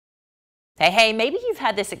Hey, maybe you've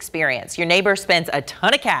had this experience. Your neighbor spends a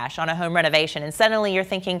ton of cash on a home renovation and suddenly you're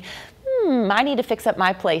thinking, I need to fix up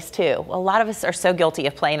my place too. Well, a lot of us are so guilty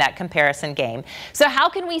of playing that comparison game. So how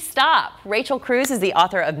can we stop? Rachel Cruze is the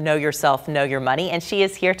author of Know Yourself, Know Your Money, and she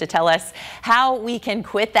is here to tell us how we can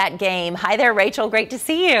quit that game. Hi there, Rachel. Great to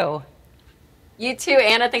see you. You too,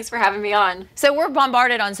 Anna. Thanks for having me on. So we're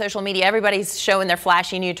bombarded on social media. Everybody's showing their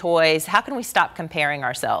flashy new toys. How can we stop comparing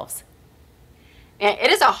ourselves?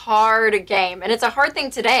 It is a hard game, and it's a hard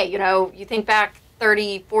thing today. You know, you think back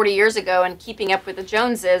 30, 40 years ago and keeping up with the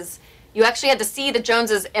Joneses, you actually had to see the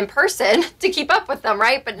Joneses in person to keep up with them,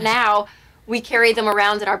 right? But now we carry them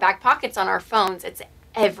around in our back pockets on our phones. It's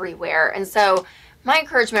everywhere. And so my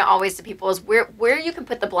encouragement always to people is where you can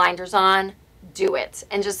put the blinders on, do it.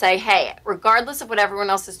 And just say, hey, regardless of what everyone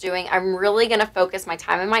else is doing, I'm really going to focus my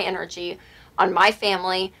time and my energy on my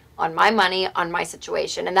family, on my money, on my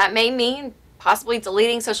situation. And that may mean possibly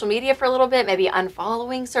deleting social media for a little bit, maybe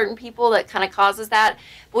unfollowing certain people that kind of causes that.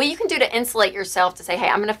 But what you can do to insulate yourself to say, hey,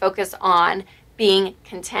 I'm going to focus on being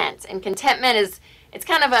content. And contentment is, it's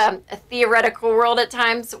kind of a theoretical world at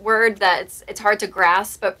times, word that it's hard to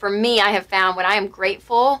grasp. But for me, I have found when I am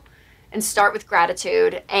grateful and start with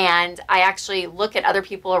gratitude, and I actually look at other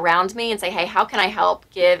people around me and say, hey, how can I help,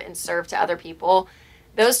 give, and serve to other people?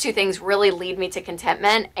 Those two things really lead me to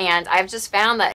contentment. And I've just found that